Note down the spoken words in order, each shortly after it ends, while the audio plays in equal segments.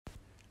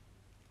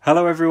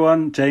Hello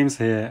everyone, James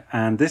here,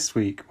 and this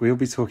week we'll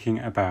be talking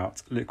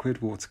about liquid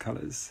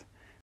watercolours.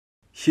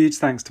 Huge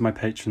thanks to my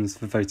patrons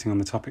for voting on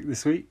the topic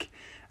this week,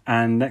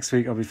 and next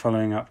week I'll be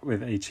following up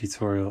with a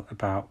tutorial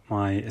about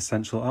my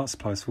essential art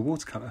supplies for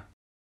watercolour.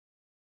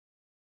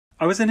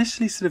 I was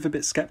initially sort of a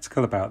bit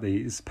sceptical about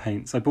these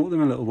paints. I bought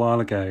them a little while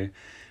ago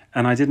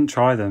and I didn't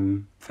try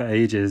them for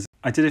ages.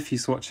 I did a few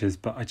swatches,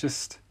 but I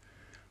just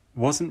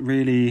wasn't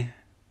really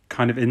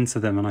kind of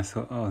into them, and I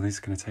thought, oh, this is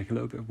going to take a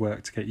little bit of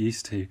work to get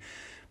used to.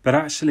 But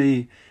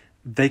actually,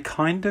 they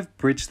kind of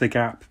bridge the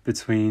gap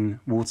between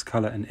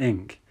watercolour and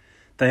ink.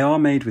 They are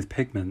made with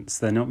pigments,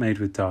 they're not made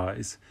with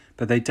dyes,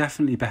 but they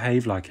definitely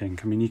behave like ink.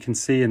 I mean, you can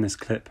see in this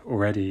clip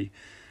already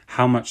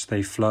how much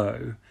they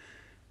flow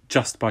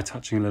just by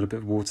touching a little bit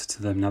of water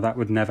to them. Now, that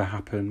would never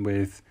happen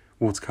with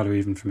watercolour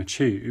even from a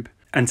tube.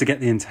 And to get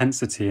the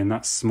intensity in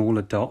that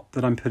smaller dot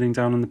that I'm putting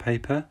down on the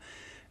paper,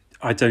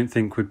 I don't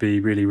think would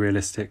be really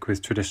realistic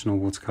with traditional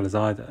watercolours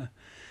either.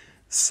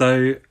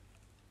 So,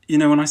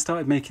 when I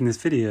started making this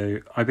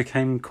video, I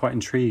became quite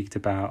intrigued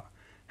about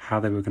how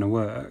they were going to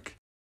work.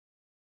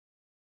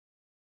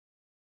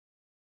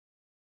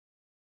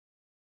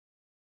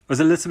 I was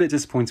a little bit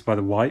disappointed by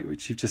the white,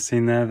 which you've just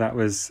seen there. That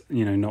was,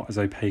 not as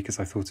opaque as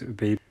I thought it would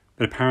be.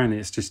 But apparently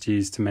it's just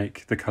used to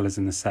make the colours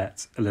in the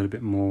set a little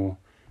bit more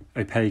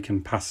opaque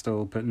and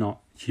pastel, but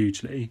not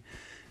hugely.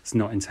 It's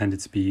not intended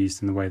to be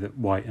used in the way that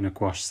white in a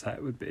gouache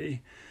set would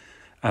be.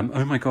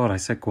 Oh my god, I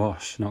said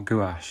gouache, not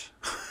gouache.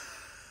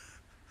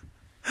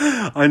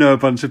 I know a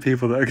bunch of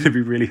people that are going to be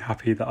really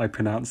happy that I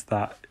pronounced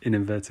that in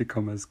inverted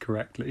commas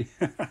correctly.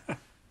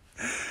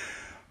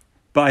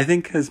 But I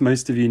think, as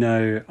most of you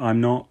know, I'm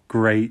not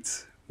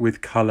great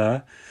with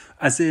colour.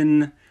 As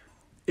in,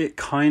 it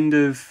kind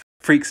of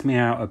freaks me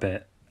out a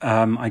bit.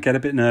 I get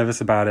a bit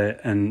nervous about it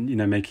and,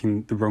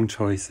 making the wrong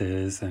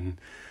choices and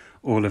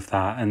all of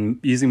that. And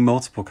using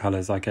multiple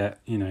colours, I get,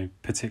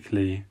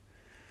 particularly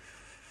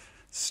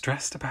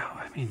stressed about.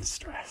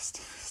 Stressed.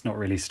 It's not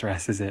really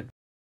stress, is it?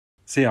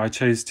 So yeah, I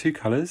chose two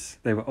colours.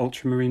 They were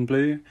ultramarine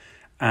blue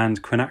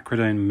and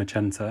quinacridone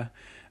magenta.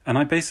 And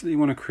I basically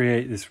want to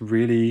create this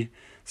really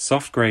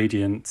soft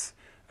gradient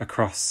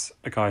across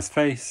a guy's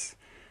face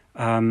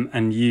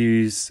and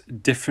use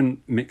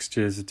different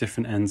mixtures of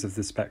different ends of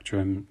the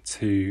spectrum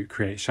to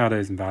create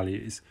shadows and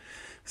values.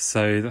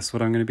 So that's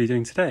what I'm going to be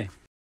doing today.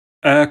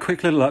 A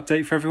quick little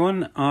update for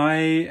everyone.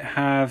 I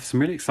have some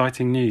really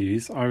exciting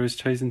news. I was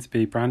chosen to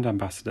be brand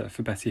ambassador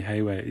for Betty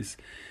Hayways,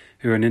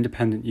 who are an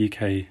independent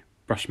UK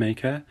brush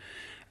maker,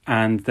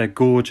 and they're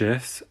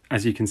gorgeous,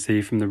 as you can see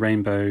from the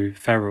rainbow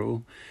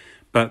ferrule,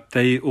 but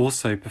they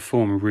also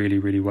perform really,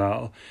 really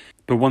well.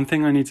 But one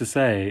thing I need to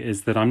say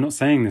is that I'm not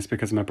saying this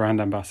because I'm a brand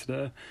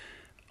ambassador.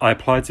 I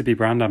applied to be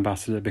brand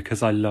ambassador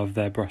because I love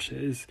their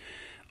brushes.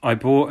 I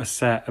bought a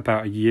set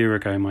about a year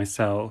ago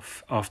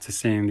myself after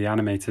seeing the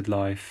Animated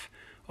Life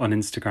on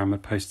Instagram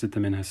had posted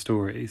them in her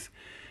stories.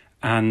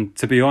 And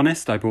to be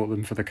honest, I bought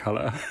them for the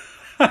colour.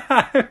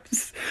 I'm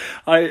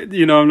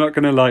not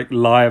going to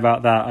lie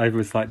about that. I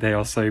was like, they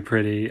are so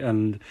pretty.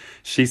 And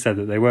she said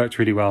that they worked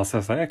really well. So I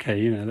was like,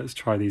 okay, let's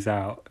try these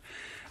out.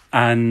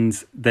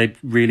 And they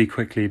really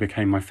quickly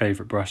became my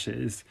favourite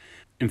brushes.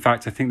 In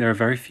fact, I think there are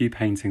very few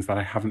paintings that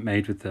I haven't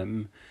made with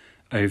them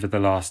over the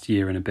last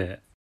year and a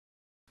bit.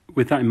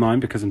 With that in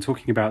mind, because I'm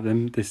talking about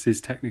them, this is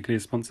technically a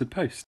sponsored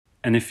post.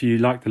 And if you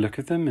like the look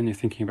of them and you're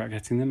thinking about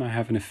getting them, I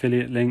have an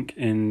affiliate link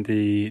in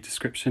the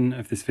description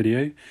of this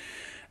video.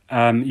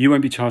 You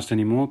won't be charged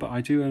anymore, but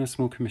I do earn a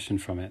small commission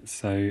from it.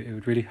 So it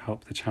would really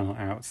help the channel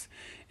out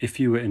if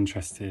you were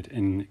interested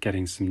in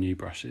getting some new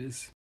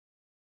brushes.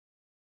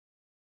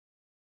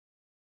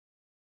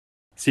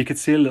 So you could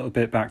see a little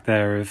bit back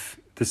there of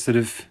the sort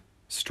of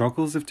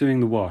struggles of doing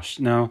the wash.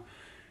 Now,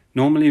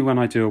 normally when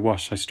I do a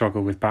wash, I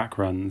struggle with back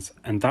runs,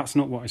 and that's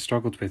not what I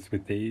struggled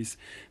with these.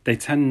 They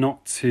tend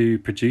not to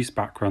produce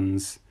back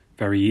runs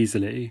very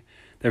easily.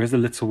 There is a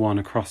little one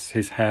across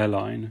his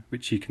hairline,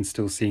 which you can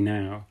still see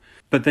now.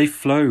 But they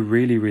flow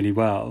really, really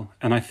well.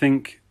 And I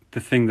think the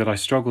thing that I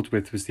struggled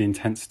with was the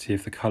intensity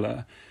of the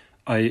colour.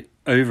 I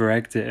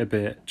over-egged it a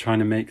bit, trying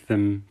to make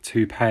them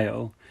too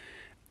pale.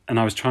 And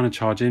I was trying to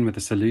charge in with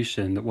a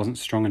solution that wasn't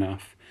strong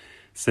enough.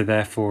 So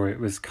therefore it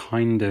was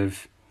kind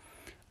of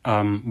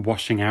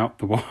washing out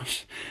the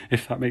wash,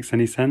 if that makes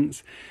any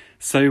sense.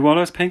 So while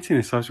I was painting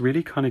this, I was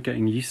really kind of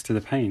getting used to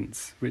the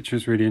paints, which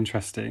was really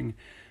interesting.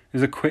 It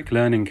was a quick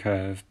learning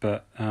curve,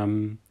 but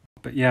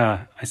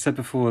yeah, I said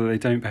before that they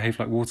don't behave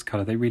like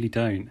watercolour. They really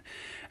don't.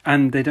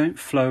 And they don't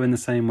flow in the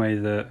same way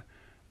that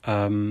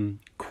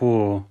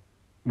core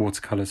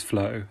watercolours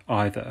flow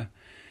either.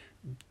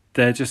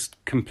 They're just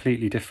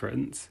completely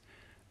different.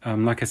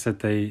 Like I said,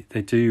 they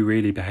do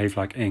really behave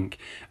like ink,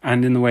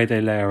 and in the way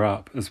they layer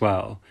up as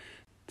well.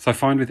 So I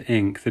find with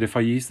ink that if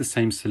I use the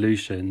same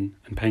solution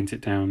and paint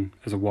it down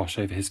as a wash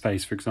over his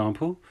face, for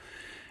example,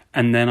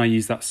 and then I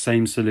use that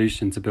same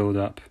solution to build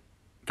up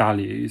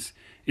values,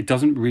 it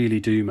doesn't really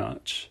do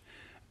much.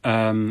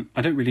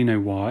 I don't really know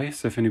why,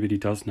 so if anybody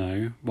does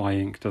know why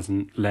ink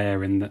doesn't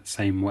layer in that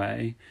same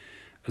way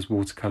as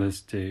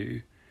watercolours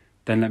do,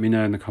 then let me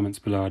know in the comments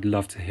below. I'd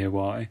love to hear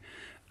why.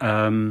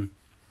 But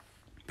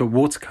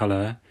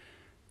watercolour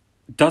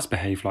does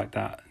behave like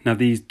that. Now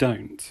these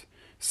don't.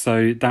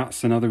 So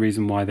that's another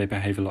reason why they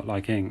behave a lot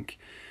like ink.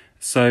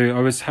 So I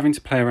was having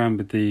to play around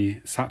with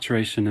the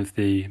saturation of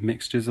the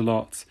mixtures a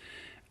lot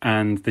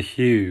and the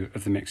hue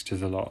of the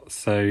mixtures a lot.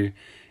 So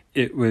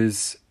it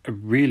was a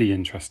really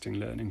interesting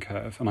learning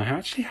curve, and I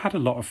actually had a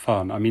lot of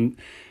fun. I mean,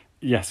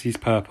 yes, he's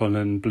purple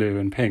and blue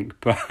and pink,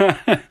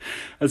 but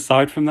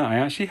aside from that, I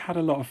actually had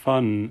a lot of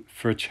fun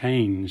for a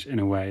change in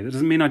a way. That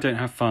doesn't mean I don't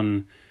have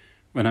fun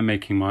when I'm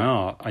making my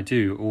art. I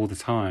do all the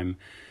time,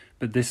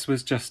 but this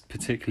was just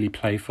particularly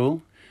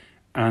playful,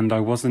 and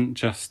I wasn't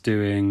just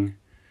doing,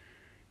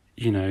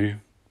 you know,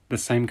 the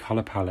same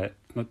colour palette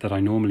that I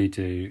normally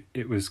do.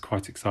 It was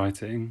quite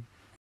exciting.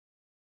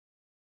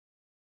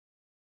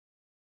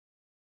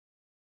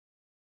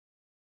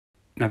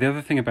 Now, the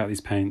other thing about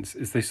these paints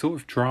is they sort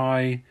of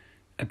dry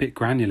a bit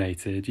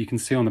granulated. You can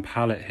see on the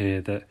palette here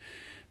that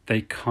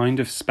they kind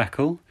of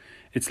speckle.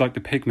 It's like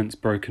the pigment's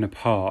broken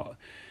apart.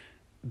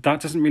 That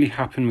doesn't really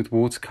happen with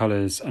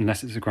watercolours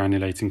unless it's a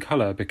granulating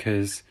colour,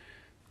 because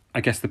I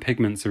guess the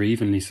pigments are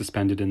evenly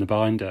suspended in the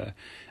binder.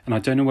 And I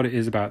don't know what it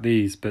is about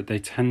these, but they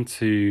tend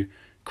to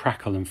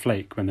crackle and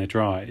flake when they're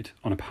dried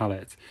on a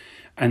palette.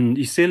 And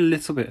you see a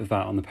little bit of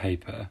that on the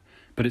paper,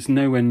 but it's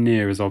nowhere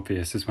near as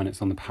obvious as when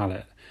it's on the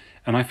palette.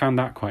 And I found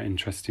that quite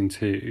interesting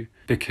too,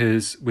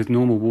 because with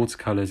normal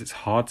watercolours, it's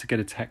hard to get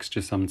a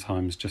texture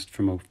sometimes just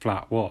from a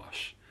flat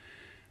wash.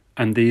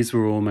 And these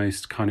were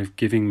almost kind of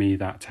giving me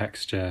that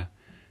texture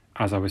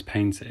as I was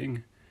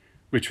painting,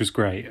 which was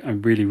great. I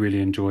really, really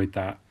enjoyed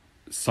that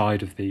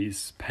side of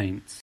these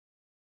paints.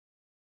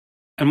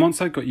 And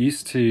once I got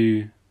used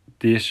to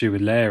the issue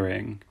with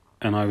layering,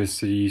 and I was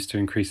so used to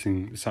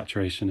increasing the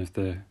saturation of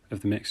the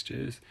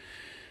mixtures,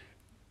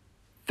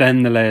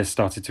 then the layers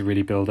started to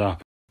really build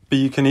up. But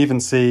you can even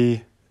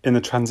see in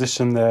the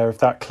transition there of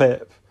that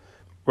clip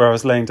where I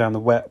was laying down the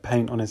wet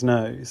paint on his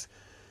nose,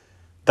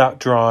 that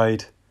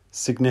dried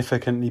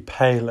significantly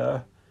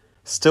paler,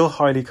 still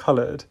highly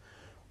coloured,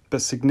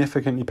 but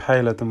significantly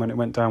paler than when it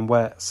went down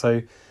wet.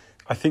 So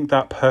I think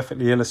that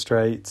perfectly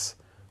illustrates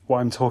what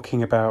I'm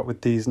talking about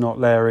with these not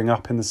layering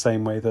up in the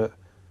same way that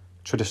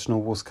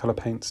traditional watercolour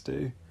paints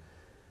do.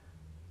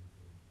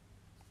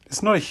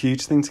 It's not a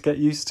huge thing to get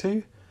used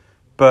to,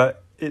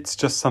 but it's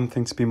just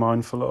something to be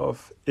mindful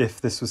of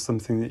if this was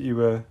something that you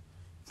were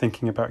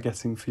thinking about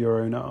getting for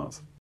your own art.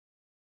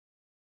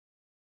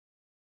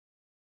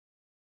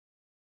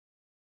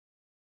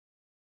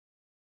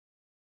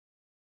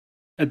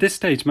 At this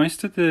stage,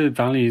 most of the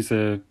values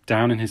are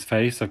down in his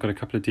face. I've got a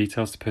couple of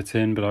details to put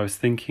in, but I was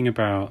thinking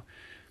about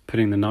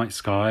putting the night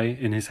sky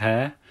in his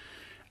hair,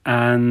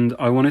 and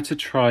I wanted to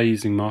try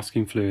using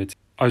masking fluid.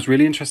 I was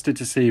really interested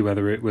to see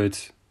whether it would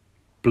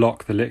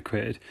block the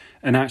liquid,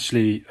 and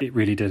actually it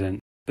really didn't.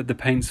 But the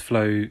paints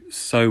flow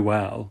so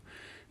well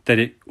that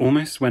it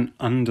almost went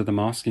under the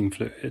masking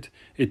fluid.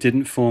 It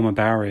didn't form a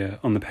barrier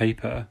on the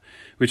paper,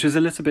 which was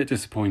a little bit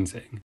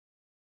disappointing.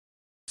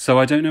 So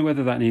I don't know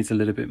whether that needs a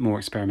little bit more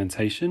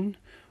experimentation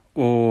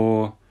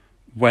or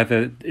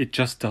whether it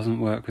just doesn't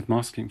work with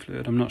masking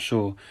fluid. I'm not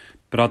sure,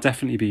 but I'll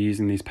definitely be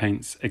using these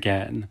paints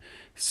again.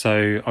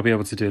 So I'll be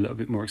able to do a little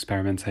bit more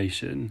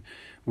experimentation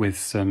with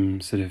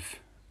some sort of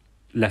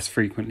less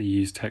frequently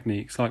used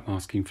techniques like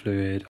masking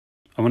fluid.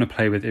 I want to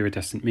play with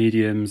iridescent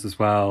mediums as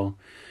well,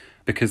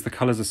 because the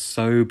colours are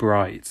so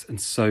bright and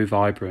so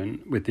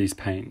vibrant with these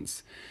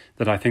paints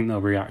that I think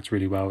they'll react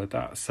really well with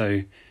that.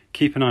 So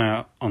keep an eye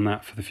out on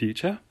that for the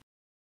future.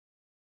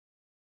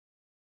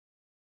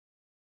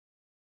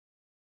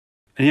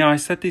 And yeah, I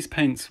said these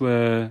paints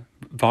were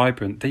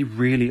vibrant. They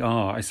really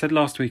are. I said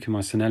last week in my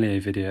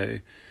Sennelier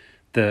video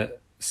that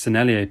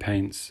Sennelier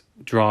paints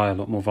dry a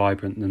lot more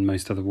vibrant than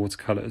most other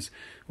watercolours.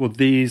 Well,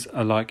 these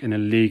are like in a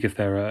league of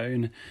their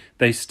own.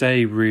 They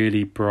stay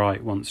really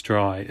bright once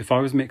dry. If I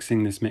was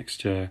mixing this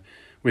mixture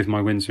with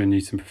my Winsor &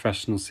 Newton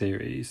Professional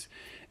series,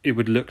 it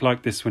would look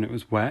like this when it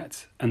was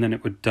wet, and then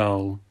it would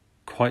dull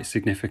quite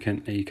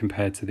significantly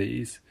compared to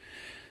these.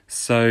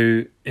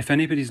 So if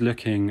anybody's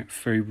looking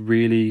for a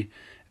really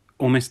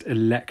almost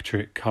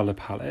electric colour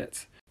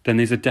palette, then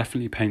these are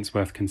definitely paints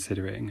worth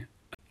considering.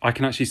 I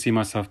can actually see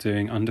myself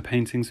doing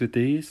underpaintings with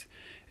these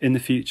in the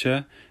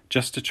future,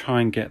 just to try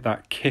and get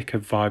that kick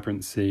of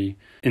vibrancy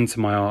into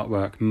my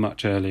artwork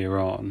much earlier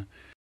on.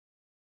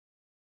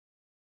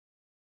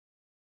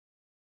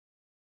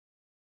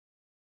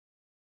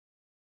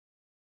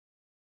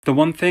 The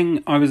one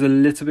thing I was a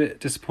little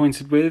bit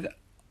disappointed with,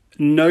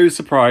 no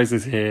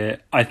surprises here,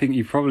 I think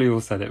you probably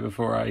all said it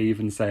before I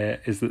even say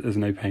it, is that there's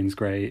no Payne's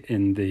Grey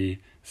in the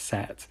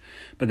set.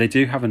 But they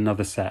do have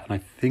another set, and I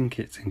think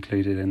it's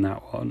included in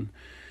that one.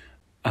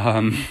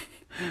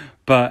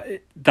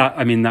 But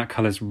that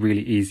colour's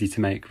really easy to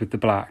make with the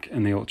black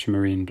and the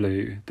ultramarine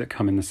blue that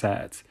come in the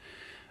set.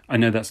 I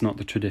know that's not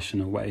the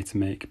traditional way to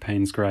make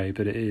Payne's Grey,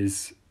 but it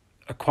is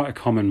quite a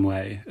common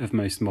way of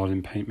most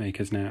modern paint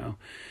makers now.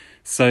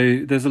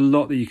 So there's a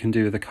lot that you can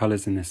do with the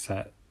colours in this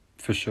set,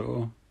 for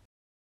sure.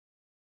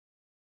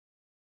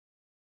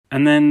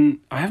 And then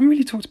I haven't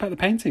really talked about the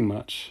painting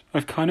much.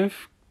 I've kind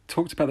of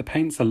talked about the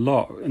paints a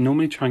lot. I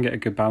normally try and get a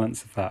good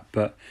balance of that,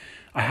 but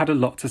I had a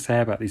lot to say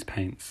about these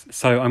paints.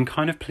 So I'm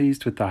kind of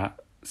pleased with that.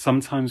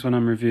 Sometimes when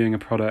I'm reviewing a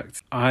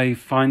product, I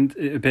find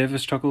it a bit of a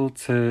struggle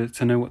to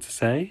know what to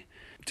say.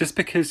 Just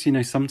because, you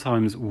know,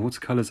 sometimes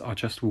watercolours are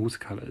just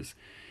watercolours.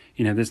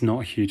 You know, there's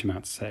not a huge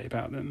amount to say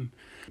about them.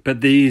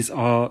 But these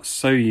are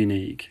so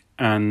unique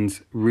and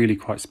really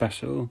quite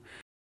special.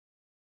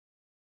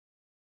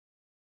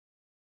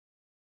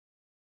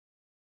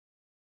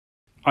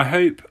 I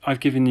hope I've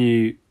given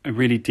you a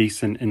really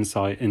decent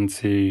insight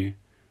into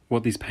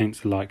what these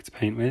paints are like to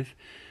paint with.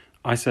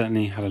 I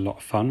certainly had a lot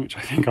of fun, which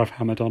I think I've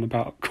hammered on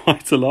about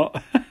quite a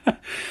lot,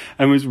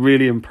 and was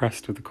really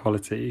impressed with the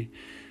quality.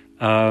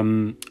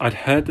 I'd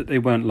heard that they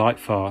weren't light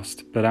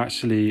fast, but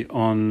actually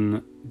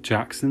on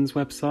Jackson's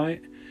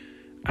website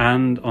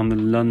and on the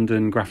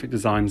London Graphic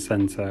Design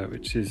Centre,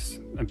 which is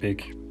a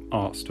big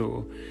art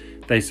store,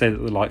 they say that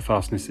the light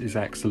fastness is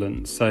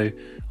excellent. So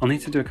I'll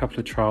need to do a couple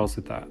of trials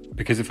with that,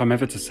 because if I'm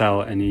ever to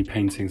sell any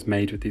paintings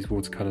made with these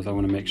watercolours, I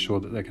want to make sure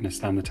that they're going to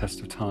stand the test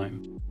of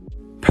time.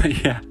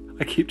 But yeah,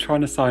 I keep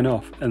trying to sign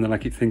off and then I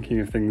keep thinking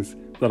of things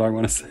that I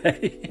want to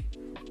say.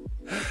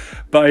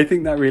 But I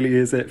think that really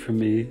is it from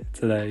me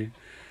today.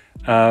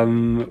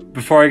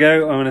 Before I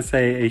go, I want to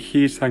say a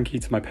huge thank you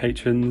to my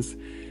patrons.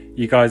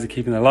 You guys are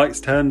keeping the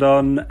lights turned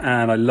on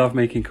and I love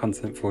making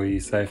content for you.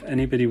 So if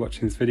anybody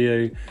watching this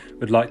video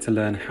would like to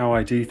learn how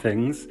I do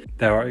things,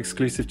 there are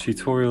exclusive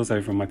tutorials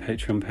over on my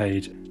Patreon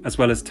page, as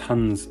well as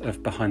tons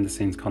of behind the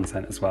scenes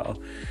content as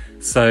well.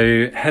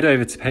 So head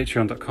over to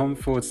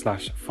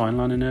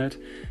patreon.com/finelinerNerd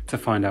to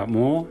find out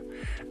more.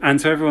 And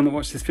to everyone that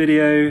watched this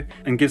video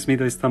and gives me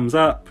those thumbs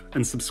up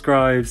and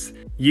subscribes,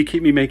 you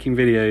keep me making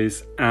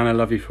videos and I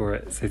love you for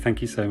it. So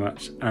thank you so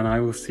much. And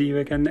I will see you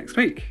again next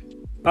week.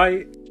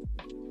 Bye.